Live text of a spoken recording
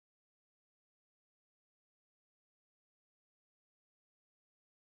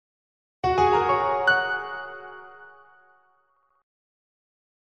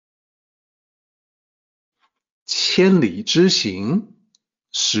千里之行，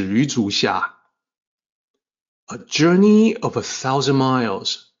始于足下。A journey of 1,000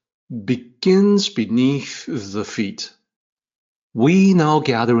 miles begins beneath the feet. We now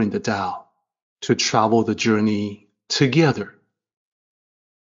gather in the Tao to travel the journey together.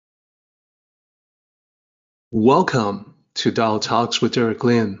 Welcome to Tao Talks with Eric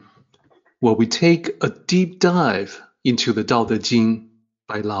Lin, where we take a deep dive into the Tao Te Ching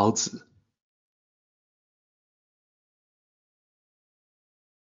by Lao Tzu.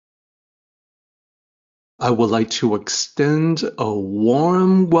 I would like to extend a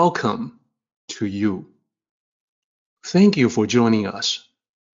warm welcome to you. Thank you for joining us.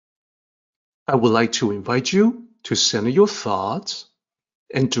 I would like to invite you to center your thoughts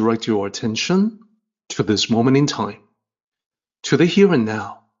and direct your attention to this moment in time, to the here and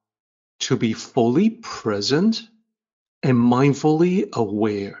now, to be fully present and mindfully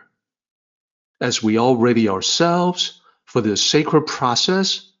aware as we all ready ourselves for the sacred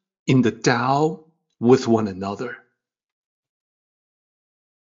process in the Tao with one another.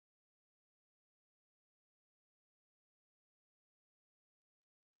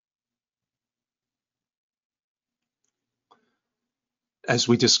 As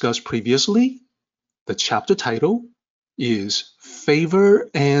we discussed previously, the chapter title is Favor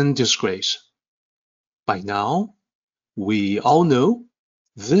and Disgrace. By now, we all know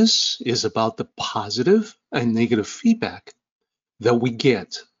this is about the positive and negative feedback that we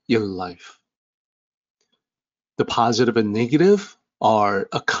get in life. The positive and negative are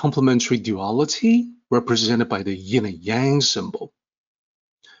a complementary duality represented by the yin and yang symbol.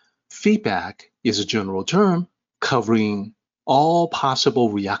 Feedback is a general term covering all possible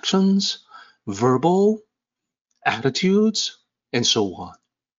reactions, verbal, attitudes, and so on.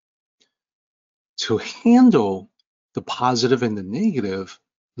 To handle the positive and the negative,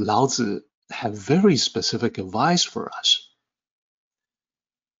 Lao Tzu had very specific advice for us.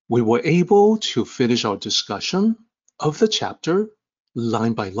 We were able to finish our discussion of the chapter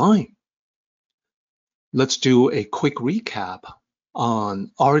line by line. Let's do a quick recap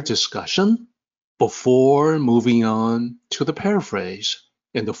on our discussion before moving on to the paraphrase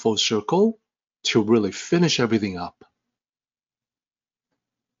and the full circle to really finish everything up.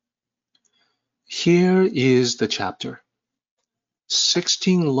 Here is the chapter.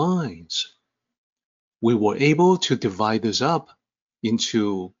 16 lines. We were able to divide this up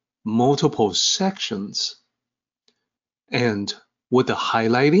into multiple sections. And with the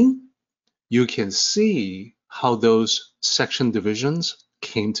highlighting, you can see how those section divisions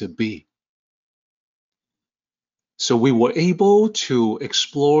came to be. So we were able to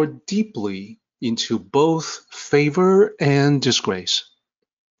explore deeply into both favor and disgrace.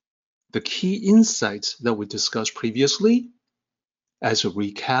 The key insights that we discussed previously, as a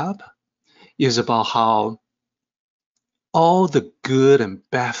recap, is about how all the good and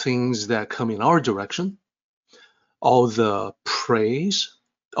bad things that come in our direction, all the praise,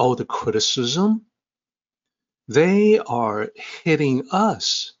 all the criticism, they are hitting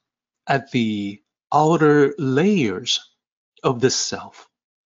us at the outer layers of the self.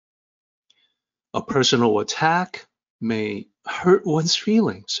 A personal attack may hurt one's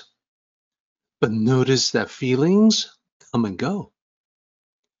feelings, but notice that feelings come and go.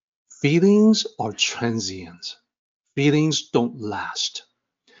 Feelings are transient. Feelings don't last.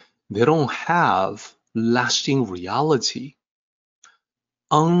 They don't have lasting reality,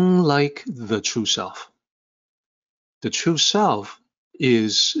 unlike the true self. The true self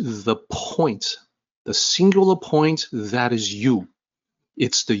is the point, the singular point that is you.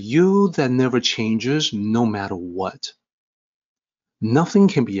 It's the you that never changes no matter what. Nothing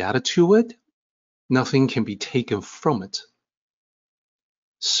can be added to it. Nothing can be taken from it.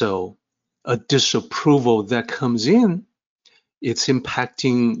 So a disapproval that comes in, it's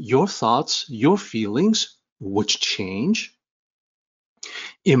impacting your thoughts, your feelings, which change.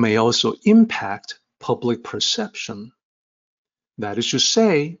 It may also impact public perception. That is to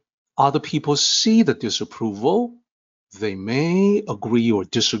say, other people see the disapproval. They may agree or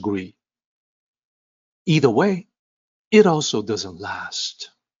disagree. Either way, it also doesn't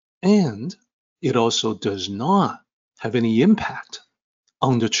last. And it also does not have any impact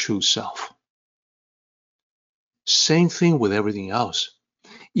on the true self. Same thing with everything else.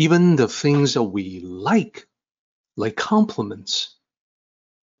 Even the things that we like compliments.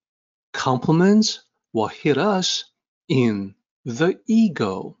 Compliments will hit us in the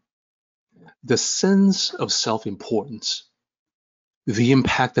ego, the sense of self-importance. The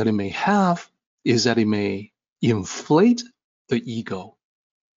impact that it may have is that it may inflate the ego.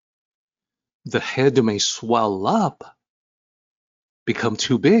 The head may swell up, become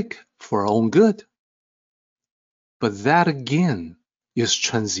too big for our own good. but that again is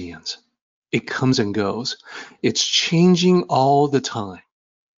transient. It comes and goes. It's changing all the time.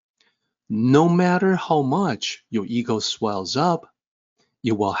 No matter how much your ego swells up,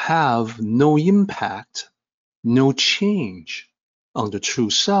 it will have no impact, no change on the true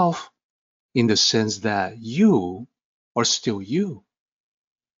self in the sense that you are still you.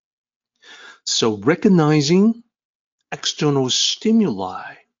 So recognizing external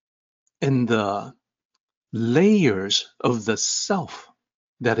stimuli and the layers of the self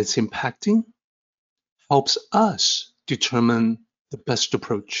that it's impacting helps us determine the best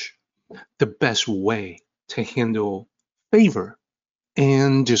approach, the best way to handle favor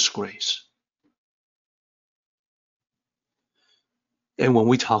and disgrace. And when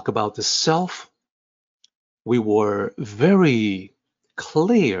we talk about the self, we were very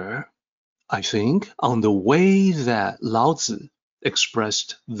clear, I think, on the way that Lao Tzu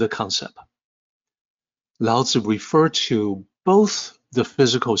expressed the concept. Lao Tzu referred to both the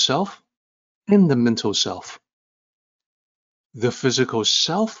physical self and the mental self. The physical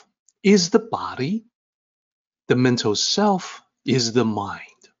self is the body, the mental self is the mind.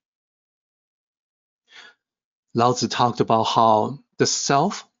 Lao Tzu talked about how the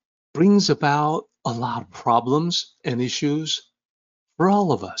self brings about a lot of problems and issues for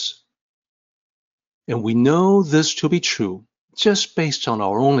all of us. And we know this to be true just based on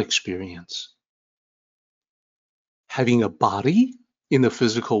our own experience. Having a body in the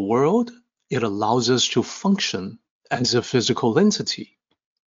physical world, it allows us to function as a physical entity.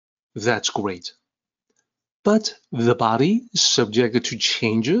 That's great. But the body is subjected to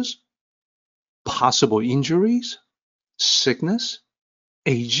changes, possible injuries, sickness,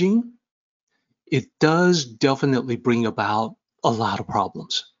 aging. It does definitely bring about a lot of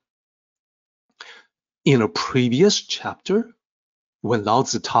problems. In a previous chapter, when Lao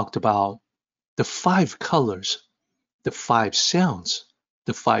Tzu talked about the 5 colors, the 5 sounds,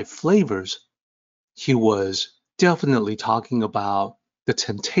 the 5 flavors, he was definitely talking about the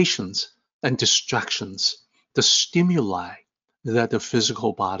temptations and distractions, the stimuli that the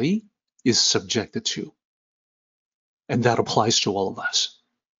physical body is subjected to. And that applies to all of us.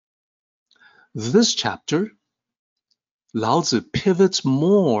 This chapter, Lao Tzu pivots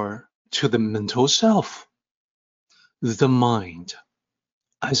more to the mental self, the mind.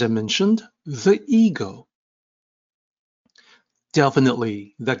 As I mentioned, the ego.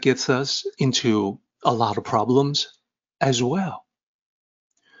 Definitely, that gets us into a lot of problems as well.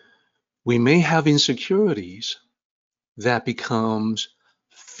 We may have insecurities that becomes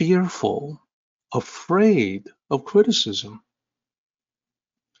fearful, afraid of criticism.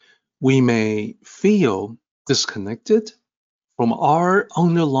 We may feel disconnected from our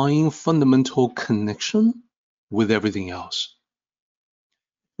underlying fundamental connection with everything else.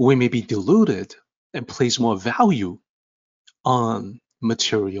 We may be deluded and place more value on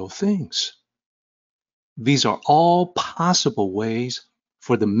material things. These are all possible ways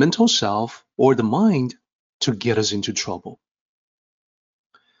for the mental self or the mind to get us into trouble.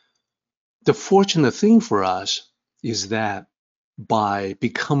 The fortunate thing for us is that by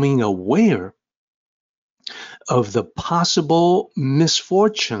becoming aware of the possible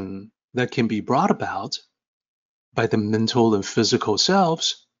misfortune that can be brought about by the mental and physical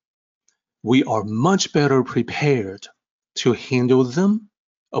selves, we are much better prepared to handle them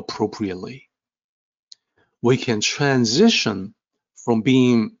appropriately. We can transition from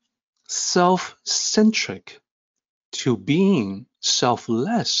being self-centric to being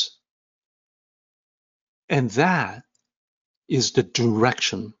selfless. And that is the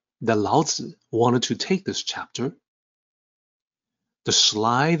direction that Lao Tzu wanted to take this chapter. The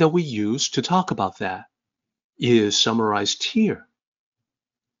slide that we use to talk about that is summarized here.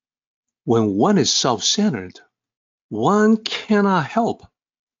 When one is self-centered, one cannot help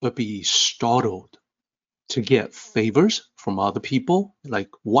but be startled to get favors from other people. Like,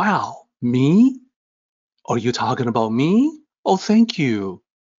 wow, me? Are you talking about me? Oh, thank you.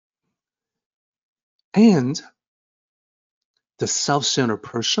 And the self-centered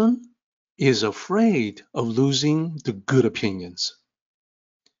person is afraid of losing the good opinions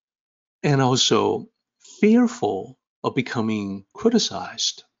and also fearful of becoming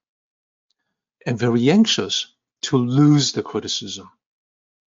criticized and very anxious to lose the criticism.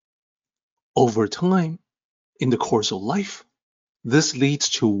 Over time, in the course of life, this leads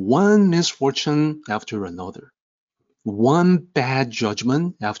to one misfortune after another, one bad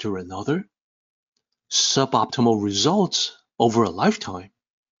judgment after another, suboptimal results over a lifetime,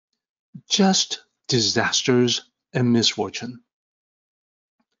 just disasters and misfortune.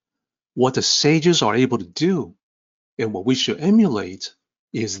 What the sages are able to do and what we should emulate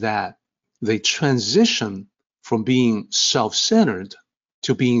is that they transition from being self-centered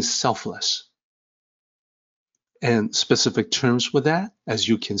to being selfless. And specific terms for that, as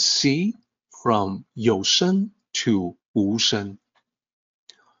you can see, from 有声 to 无声.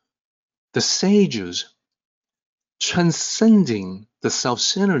 The sages, transcending the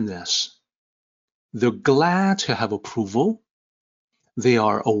self-centeredness, they're glad to have approval. They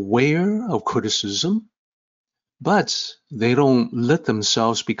are aware of criticism, but they don't let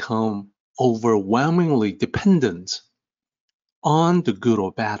themselves become overwhelmingly dependent on the good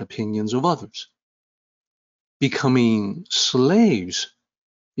or bad opinions of others, becoming slaves,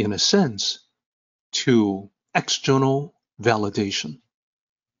 in a sense, to external validation.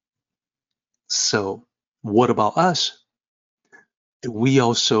 So, what about us? Do we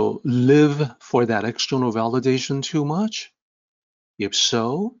also live for that external validation too much? If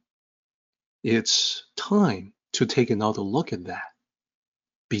so, it's time to take another look at that.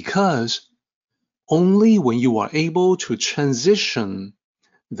 Because only when you are able to transition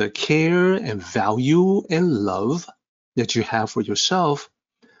the care and value and love that you have for yourself,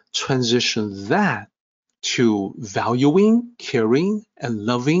 transition that to valuing, caring, and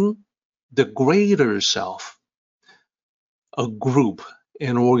loving the greater self, a group,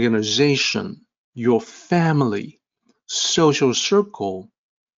 an organization, your family, social circle,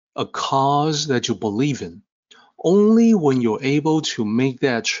 a cause that you believe in. Only when you're able to make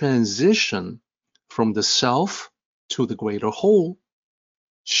that transition from the self to the greater whole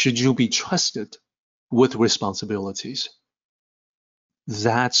should you be trusted with responsibilities.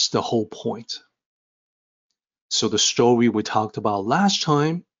 That's the whole point. So the story we talked about last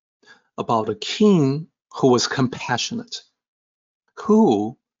time about a king who was compassionate,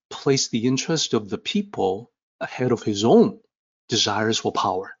 who placed the interest of the people ahead of his own desires for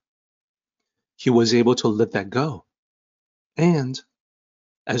power. He was able to let that go. And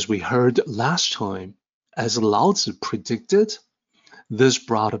as we heard last time, as Lao Tzu predicted, this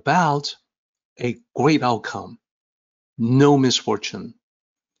brought about a great outcome, no misfortune,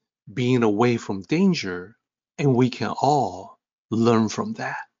 being away from danger, and we can all learn from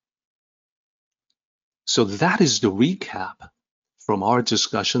that. So that is the recap from our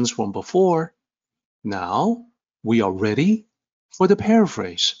discussions from before. Now we are ready for the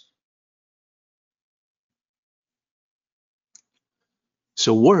paraphrase.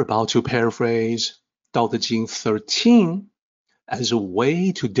 So we're about to paraphrase Tao Te Ching 13 as a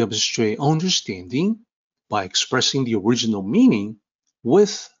way to demonstrate understanding by expressing the original meaning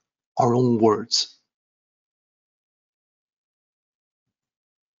with our own words.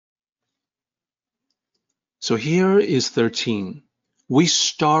 So here is 13. We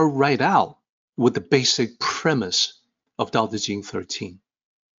start right out with the basic premise of Tao Te Ching 13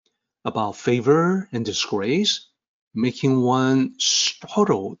 about favor and disgrace, making one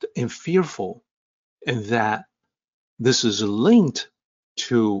startled and fearful, and that this is linked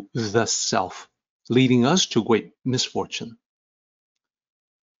to the self, leading us to great misfortune.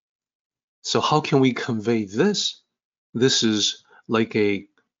 So how can we convey this? This is like a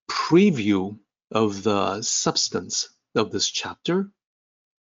preview of the substance of this chapter.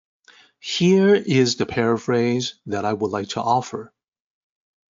 Here is the paraphrase that I would like to offer.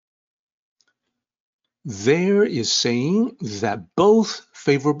 There is saying that both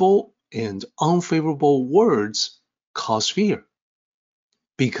favorable and unfavorable words cause fear,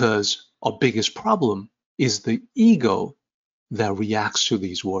 because our biggest problem is the ego that reacts to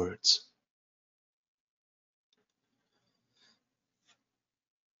these words.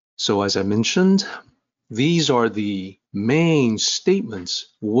 So as I mentioned, these are the main statements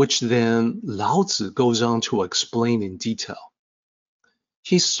which then Lao Tzu goes on to explain in detail.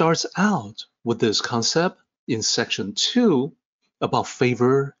 He starts out with this concept in section 2 about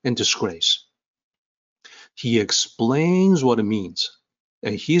favor and disgrace. He explains what it means,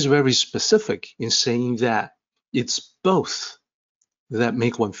 and he's very specific in saying that it's both that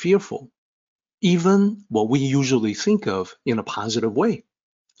make one fearful, even what we usually think of in a positive way,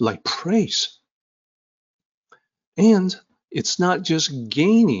 like praise. And it's not just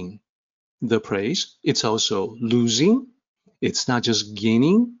gaining the praise, it's also losing. It's not just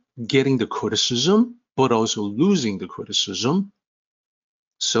getting the criticism, but also losing the criticism.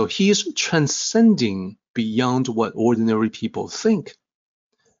 So he is transcending beyond what ordinary people think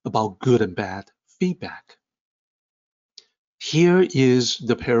about good and bad feedback. Here is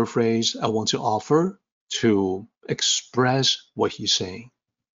the paraphrase I want to offer to express what he's saying.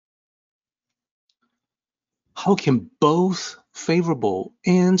 How can both favorable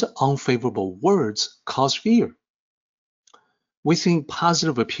and unfavorable words cause fear? We think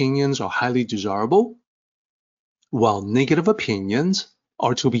positive opinions are highly desirable, while negative opinions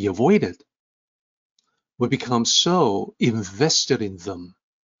are to be avoided. we become so invested in them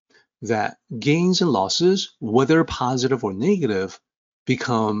that gains and losses, whether positive or negative,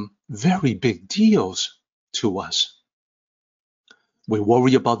 become very big deals to us. We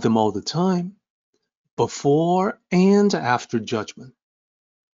worry about them all the time, before and after judgment.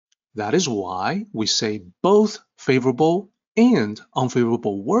 That is why we say both favorable and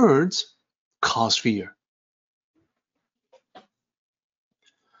unfavorable words cause fear.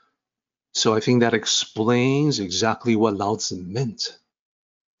 So I think that explains exactly what Lao Tzu meant.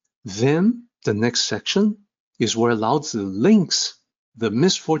 Then the next section is where Lao Tzu links the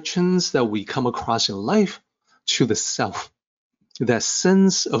misfortunes that we come across in life to the self, that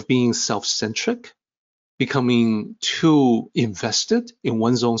sense of being self-centric, becoming too invested in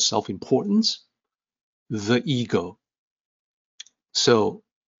one's own self-importance, the ego. So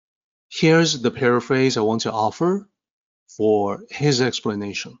here's the paraphrase I want to offer for his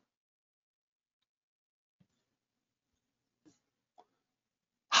explanation.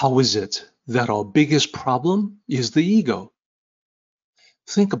 How is it that our biggest problem is the ego?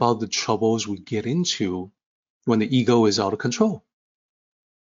 Think about the troubles we get into when the ego is out of control.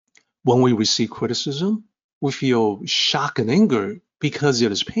 When we receive criticism, we feel shock and anger because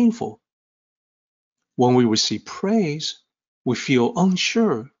it is painful. When we receive praise, we feel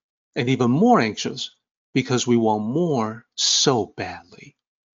unsure and even more anxious because we want more so badly.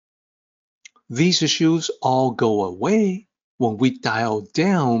 These issues all go away when we dial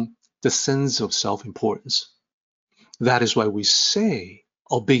down the sense of self-importance. That is why we say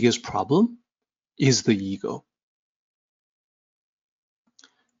our biggest problem is the ego.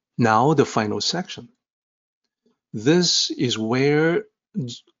 Now the final section. This is where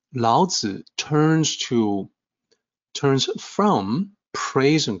Lao Tzu turns from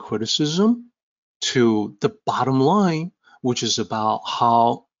praise and criticism to the bottom line, which is about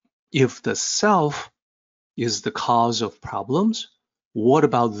how if the self is the cause of problems, what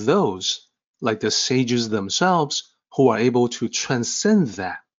about those, like the sages themselves, who are able to transcend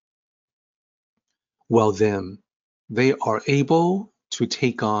that? Well, then, they are able to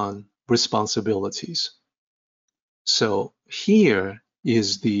take on responsibilities. So here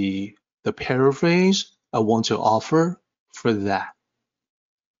is the paraphrase I want to offer for that.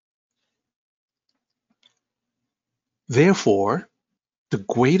 Therefore, the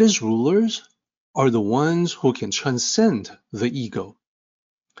greatest rulers are the ones who can transcend the ego.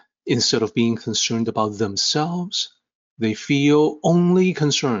 Instead of being concerned about themselves, they feel only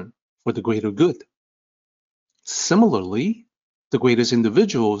concern for the greater good. Similarly, the greatest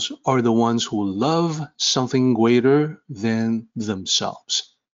individuals are the ones who love something greater than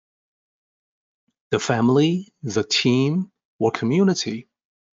themselves. The family, the team, or community,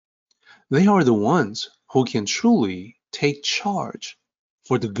 they are the ones who can truly take charge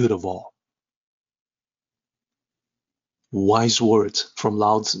for the good of all. Wise words from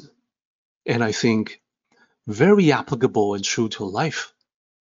Lao Tzu, and I think very applicable and true to life.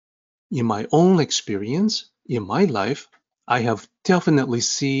 In my own experience, in my life, I have definitely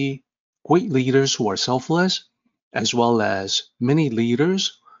seen great leaders who are selfless, as well as many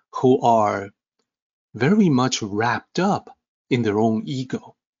leaders who are very much wrapped up in their own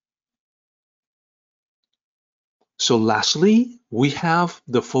ego. So lastly, we have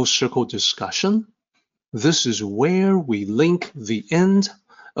the full circle discussion. This is where we link the end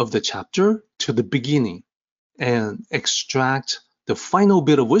of the chapter to the beginning and extract the final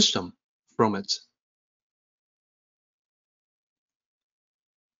bit of wisdom from it.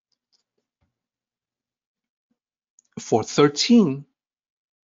 For 13,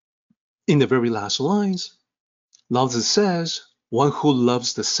 in the very last lines, Lao Tzu says, one who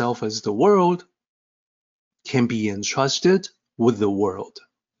loves the self as the world can be entrusted with the world.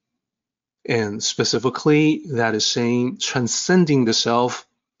 And specifically, that is saying transcending the self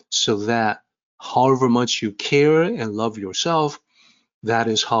so that however much you care and love yourself, that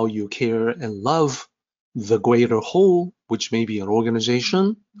is how you care and love the greater whole, which may be an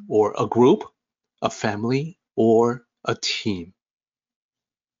organization or a group, a family, or a team.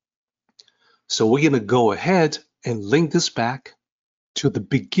 So we're going to go ahead and link this back to the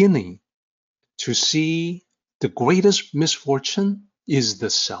beginning to see the greatest misfortune is the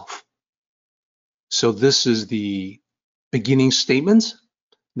self. So this is the beginning statement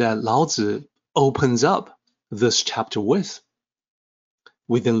that Lao Tzu opens up this chapter with.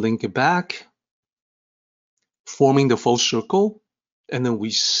 We then link it back, forming the full circle, and then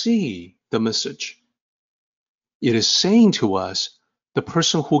we see the message. It is saying to us, the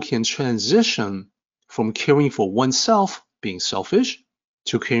person who can transition from caring for oneself, being selfish,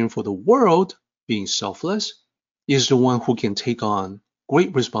 to caring for the world, being selfless, is the one who can take on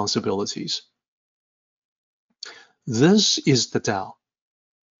great responsibilities. This is the Tao.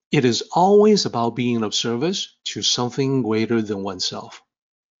 It is always about being of service to something greater than oneself.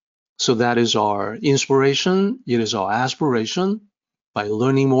 So that is our inspiration. It is our aspiration. By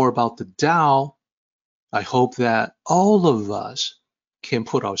learning more about the Tao, I hope that all of us can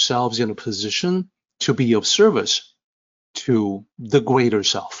put ourselves in a position to be of service to the greater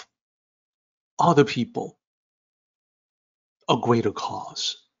self, other people, a greater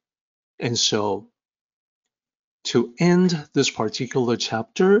cause. And so to end this particular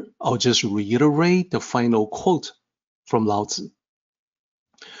chapter, I'll just reiterate the final quote from Lao Tzu.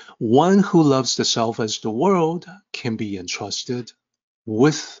 One who loves the self as the world can be entrusted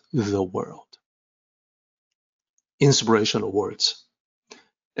with the world. Inspirational words.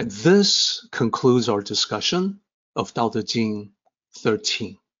 And this concludes our discussion of Tao Te Ching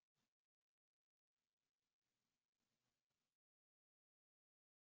 13.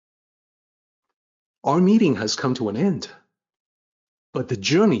 Our meeting has come to an end, but the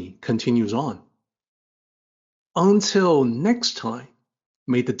journey continues on. Until next time,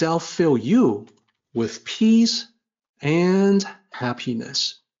 may the Tao fill you with peace and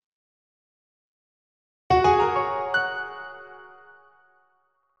happiness.